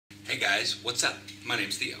Hey guys, what's up? My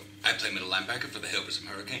name's Theo. I play middle linebacker for the Hilversum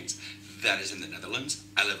Hurricanes. That is in the Netherlands.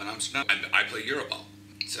 I live in Amsterdam. I play Euroball.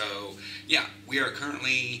 So, yeah, we are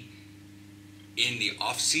currently in the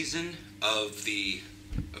off season of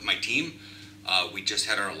my team. We just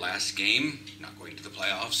had our last game, not going to the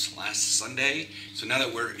playoffs, last Sunday. So now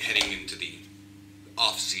that we're heading into the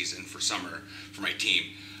off season for summer for my team,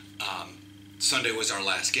 Sunday was our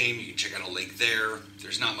last game. You can check out a link there.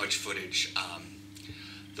 There's not much footage.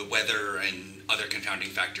 The weather and other confounding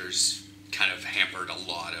factors kind of hampered a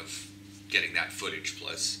lot of getting that footage.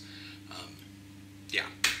 Plus, yeah.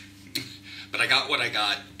 But I got what I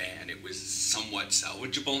got, and it was somewhat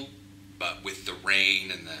salvageable. But with the rain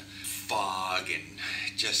and the fog and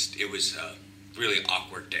it was a really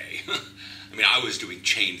awkward day. I mean, I was doing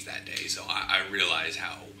chains that day, so I realize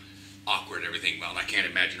how awkward everything was. I can't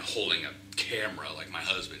imagine holding a camera like my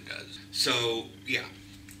husband does. So, yeah.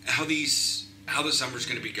 How the summer's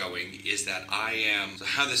going to be going is that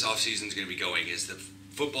how this off season is going to be going is the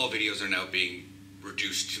football videos are now being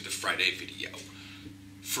reduced to the Friday video.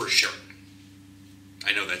 For sure.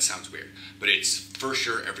 I know that sounds weird, but it's for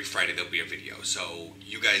sure every Friday there'll be a video. So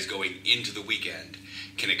you guys going into the weekend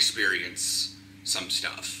can experience some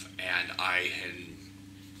stuff, and I can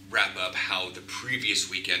wrap up how the previous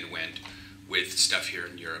weekend went with stuff here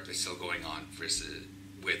in Europe that's still going on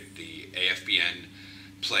with the AFBN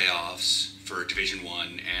playoffs for Division 1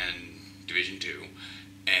 and Division 2,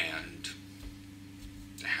 and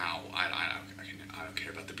how I don't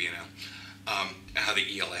care about the BNL. How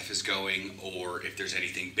the ELF is going, or if there's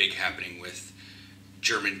anything big happening with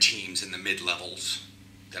German teams in the mid-levels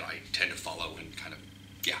that I tend to follow and kind of,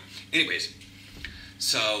 yeah. Anyways,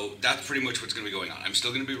 so that's pretty much what's going to be going on. I'm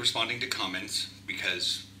still going to be responding to comments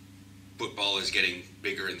because football is getting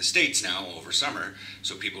bigger in the States now over summer,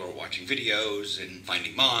 so people are watching videos and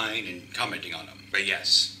finding mine and commenting on them. But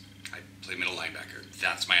yes, I play middle linebacker.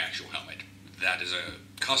 That's my actual helmet. That is a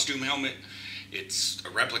costume helmet. It's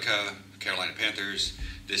a replica Carolina Panthers.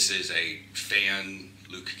 This is a fan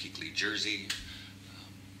Luke Kuechly jersey.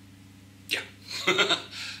 Yeah,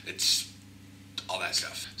 it's all that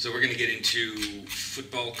stuff. So we're gonna get into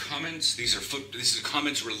football comments. This is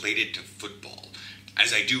comments related to football.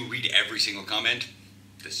 As I do read every single comment,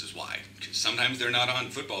 this is why. Because sometimes they're not on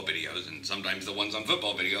football videos, and sometimes the ones on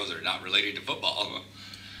football videos are not related to football.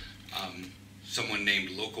 Someone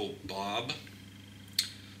named Local Bob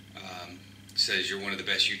says, "You're one of the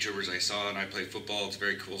best YouTubers I saw, and I play football. It's a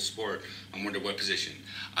very cool sport. I wonder what position."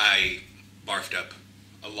 I barfed up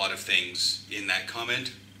a lot of things in that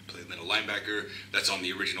comment. Played middle linebacker. That's on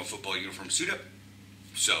the original football uniform suit up.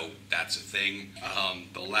 So that's a thing.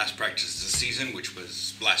 The last practice of the season, which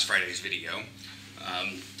was last Friday's video,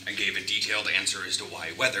 I gave a detailed answer as to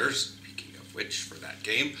why weather, speaking of which, for that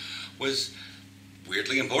game, was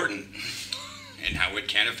weirdly important and how it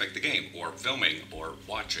can affect the game, or filming, or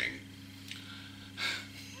watching.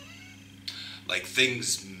 Like,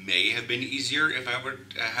 things may have been easier if I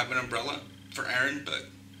would have an umbrella for Aaron, but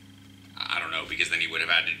I don't know, because then he would have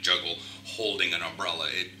had to juggle holding an umbrella.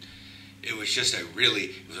 It was just it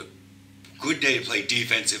was a good day to play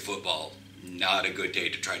defensive football, not a good day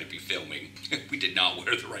to try to be filming. We did not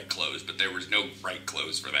wear the right clothes, but there was no right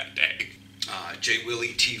clothes for that day. J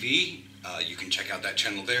Willie TV, you can check out that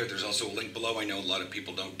channel there. There's also a link below. I know a lot of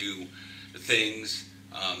people don't do things.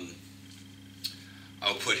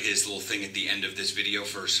 I'll put his little thing at the end of this video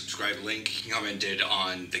for a subscribe link. He commented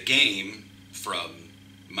on the game from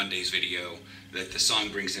Monday's video that the song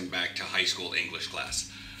brings him back to high school English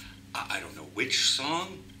class. I don't know which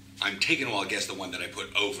song. I'm taking a wild guess the one that I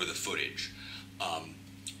put over the footage,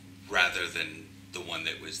 rather than the one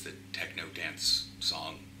that was the techno dance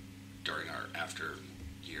song during our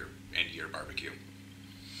end-year barbecue.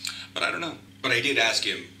 But I don't know. But I did ask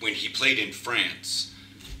him, when he played in France,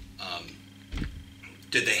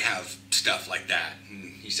 did they have stuff like that?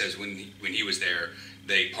 And he says when he was there,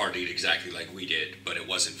 they partied exactly like we did, but it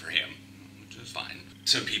wasn't for him, which is fine.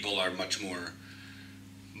 Some people are much more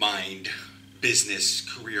business,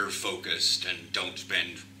 career focused and don't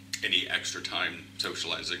spend any extra time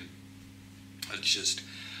socializing. That's just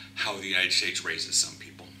how the United States raises some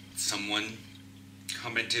people. Someone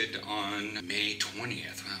commented on May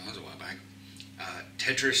 20th, wow, that was a while back.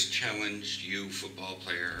 Tetris challenged you, football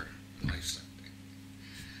player.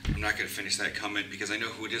 I'm not going to finish that comment because I know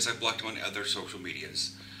who it is. I blocked him on other social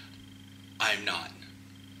medias. I'm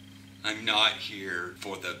not here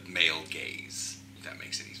for the male gaze, if that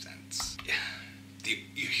makes any sense.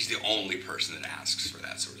 He's the only person that asks for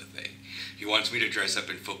that sort of thing. He wants me to dress up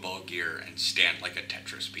in football gear and stand like a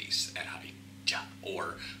Tetris piece, and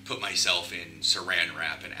or put myself in saran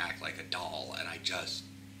wrap and act like a doll, and I just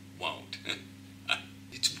won't.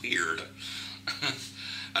 It's weird.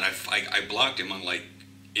 And I blocked him on like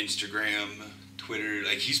Instagram, Twitter.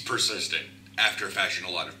 Like, he's persistent. After a fashion,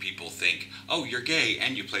 a lot of people think, oh, you're gay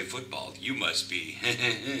and you play football. You must be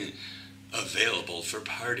available for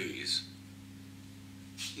parties.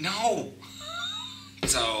 No.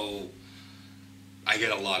 So I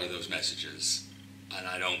get a lot of those messages, and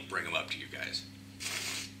I don't bring them up to you guys.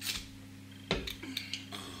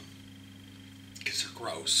 Because they're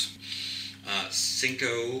gross.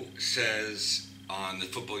 Cinco says on the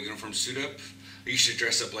football uniform suit up, you should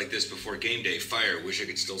dress up like this before game day. Fire, wish I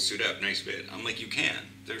could still suit up. Nice bit. I'm like, you can.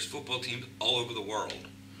 There's football teams all over the world.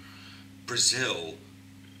 Brazil,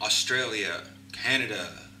 Australia, Canada,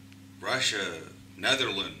 Russia,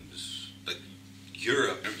 Netherlands, like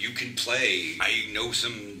Europe. You can play. I know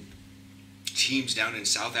some teams down in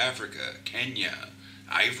South Africa, Kenya,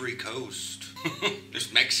 Ivory Coast.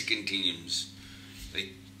 There's Mexican teams.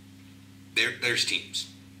 Like, there's teams.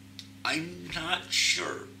 I'm not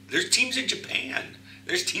sure. There's teams in Japan.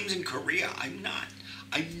 There's teams in Korea. I'm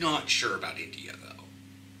not sure about India, though.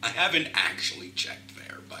 I haven't actually checked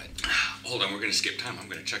there, but hold on, we're going to skip time. I'm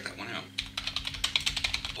going to check that one out.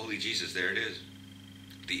 Holy Jesus, there it is.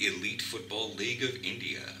 The Elite Football League of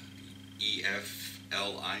India,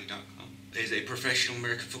 EFLI.com. Is a professional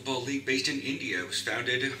American football league based in India. It was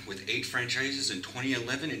founded with 8 franchises in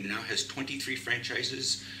 2011 and now has 23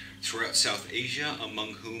 franchises throughout South Asia,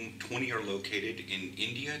 among whom 20 are located in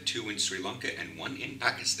India, 2 in Sri Lanka, and 1 in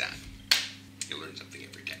Pakistan. You learn something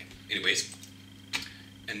every day. Anyways,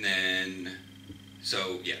 and then,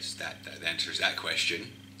 so yes, that answers that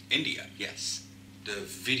question. India, yes. The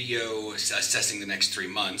video assessing the next 3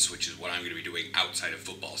 months, which is what I'm going to be doing outside of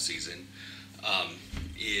football season,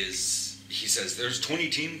 is, he says, there's 20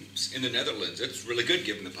 teams in the Netherlands. It's really good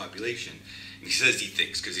given the population. And he says he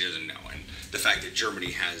thinks because he doesn't know. And the fact that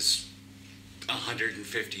Germany has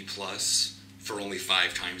 150 plus for only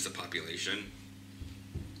 5 times the population,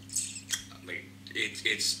 like,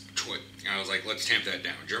 I was like, let's tamp that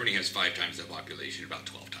down. Germany has 5 times the population, about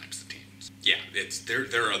 12 times the teams. Yeah,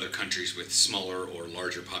 there are other countries with smaller or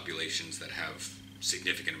larger populations that have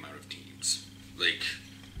significant amount of teams. Like,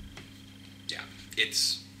 yeah,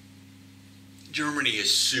 Germany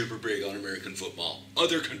is super big on American football.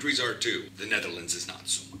 Other countries are too. The Netherlands is not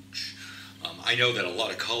so much. I know that a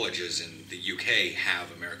lot of colleges in the UK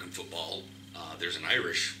have American football. There's an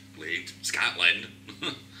Irish league, Scotland.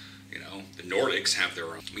 You know, the Nordics have their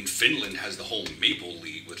own. I mean, Finland has the whole Maple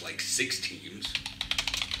League with like 6 teams.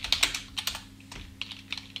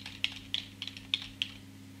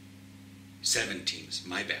 Seven teams,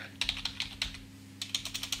 my bad.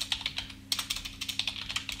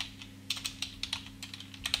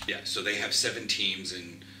 Yeah, so they have 7 teams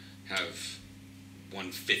and have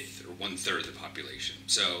 1/5 or 1/3 the population.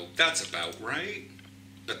 So that's about right.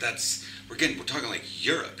 But we're talking like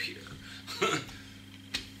Europe here.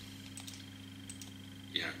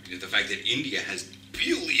 Yeah, the fact that India has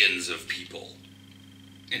billions of people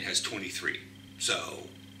and has 23. So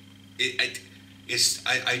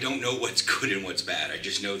I don't know what's good and what's bad. I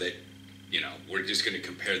just know that, we're just going to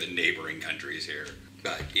compare the neighboring countries here.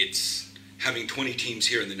 But it's having 20 teams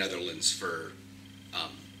here in the Netherlands for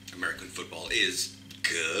American football is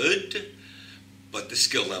good, but the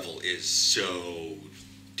skill level is so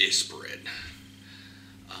disparate.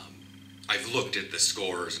 I've looked at the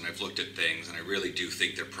scores and I've looked at things, and I really do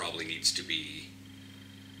think there probably needs to be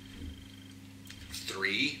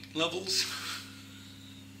 3 levels.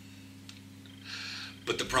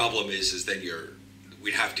 But the problem is then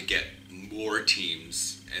we'd have to get more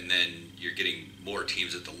teams, and then you're getting more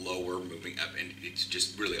teams at the lower moving up, and it's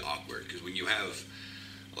just really awkward because when you have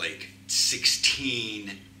like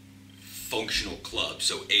 16 functional clubs,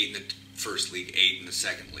 so 8 in the first league, 8 in the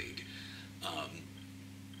second league,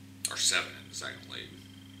 or 7 in the second league,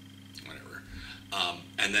 whatever,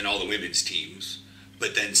 and then all the women's teams,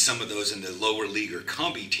 but then some of those in the lower league are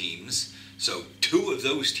combi teams, so 2 of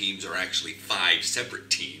those teams are actually 5 separate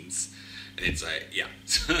teams, and it's like, yeah,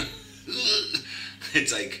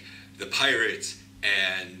 it's like the Pirates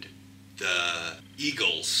and the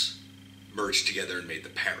Eagles merged together and made the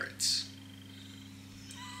Parrots.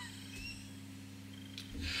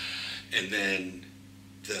 And then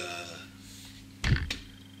the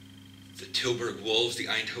Tilburg Wolves, the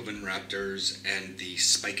Eindhoven Raptors, and the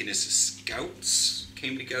Spikenis Scouts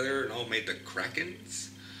came together and all made the Krakens.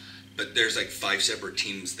 But there's like 5 separate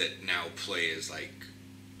teams that now play as like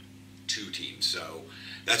 2 teams. So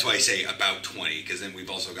that's why I say about 20, because then we've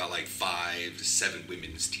also got like 5 to 7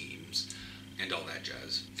 women's teams and all that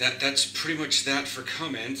jazz. That's pretty much that for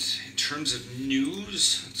comments. In terms of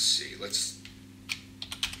news, let's see, let's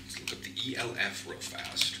ELF real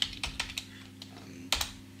fast.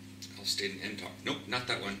 State and talk. Nope, not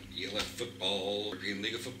that one. ELF football, European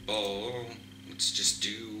League of Football. Let's just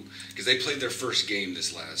do, because they played their first game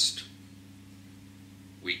this last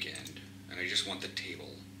weekend, and I just want the table.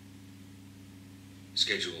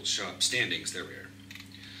 Scheduled shop standings, there we are.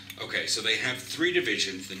 Okay, so they have 3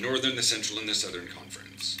 divisions, the Northern, the Central, and the Southern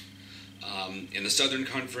Conference. In the Southern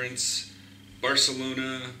Conference,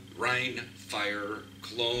 Barcelona, Rhein, Fire,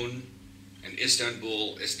 Cologne, and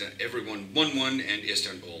Istanbul, everyone 1-1, and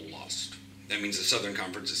Istanbul lost. That means the Southern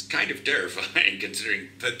Conference is kind of terrifying, considering,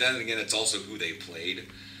 but then again, it's also who they played.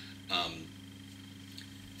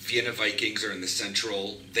 Vienna Vikings are in the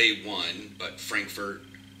Central. They won, but Frankfurt,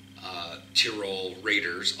 Tyrol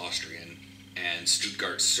Raiders, Austrian, and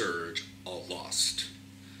Stuttgart Surge all lost.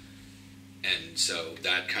 And so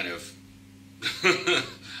that kind of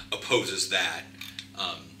opposes that.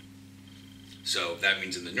 So that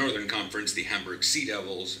means in the Northern Conference, the Hamburg Sea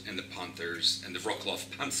Devils and the Panthers and the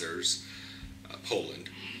Wrocław Panthers, Poland,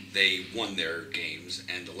 they won their games,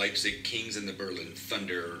 and the Leipzig Kings and the Berlin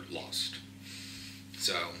Thunder lost.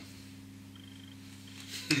 So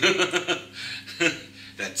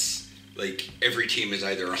that's like every team is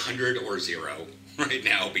either 100 or 0 right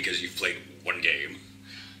now because you've played one game.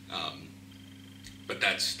 But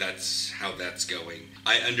that's how that's going.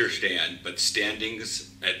 I understand, but standings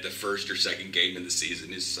at the first or second game in the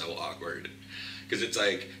season is so awkward. Because it's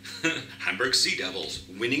like, Hamburg Sea Devils,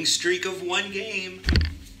 winning streak of 1 game.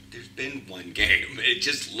 There's been 1 game. It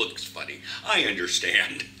just looks funny. I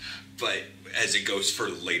understand, but as it goes for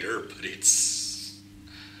later, but it's,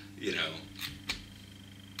 you know.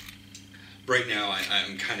 Right now,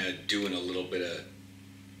 I'm kind of doing a little bit of,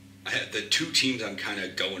 the 2 teams I'm kind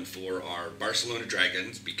of going for are Barcelona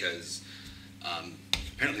Dragons, because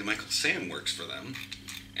apparently Michael Sam works for them,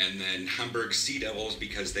 and then Hamburg Sea Devils,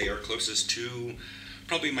 because they are closest to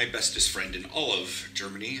probably my bestest friend in all of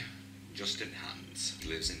Germany, Justin Hans. He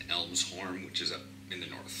lives in Elmshorn, which is up in the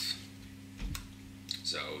north.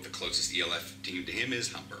 So the closest ELF team to him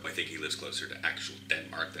is Hamburg. I think he lives closer to actual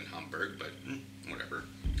Denmark than Hamburg, but whatever.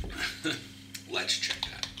 Let's check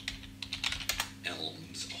that.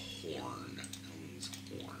 Elmshorn.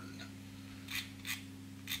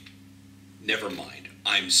 Never mind.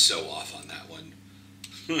 I'm so off on that one.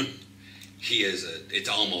 It's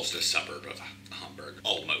almost a suburb of Hamburg.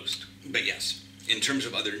 Almost. But yes, in terms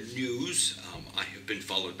of other news, I have been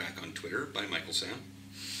followed back on Twitter by Michael Sam.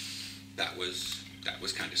 That was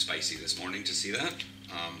kind of spicy this morning to see that.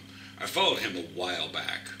 I followed him a while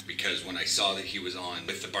back because when I saw that he was on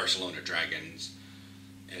with the Barcelona Dragons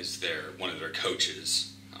as one of their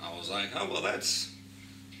coaches, I was like, oh, well, that's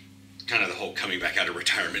kind of the whole coming back out of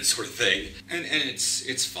retirement sort of thing. And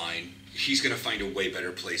it's fine. He's going to find a way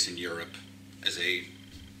better place in Europe as a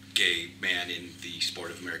gay man in the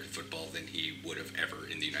sport of American football than he would have ever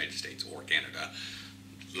in the United States or Canada.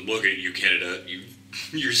 Look at you, Canada.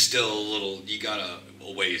 You're still you got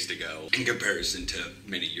a ways to go in comparison to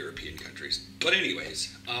many European countries. But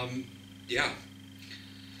anyways, yeah.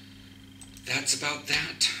 That's about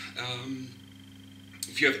that.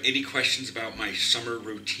 If you have any questions about my summer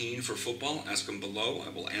routine for football, ask them below. I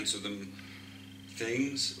will answer them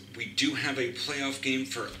things. We do have a playoff game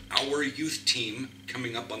for our youth team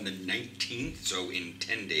coming up on the 19th, so in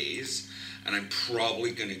 10 days, and I'm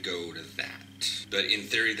probably going to go to that. But in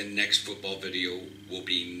theory, the next football video will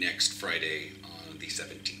be next Friday on the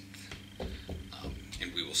 17th.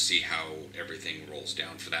 And we will see how everything rolls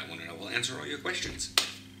down for that one, and I will answer all your questions.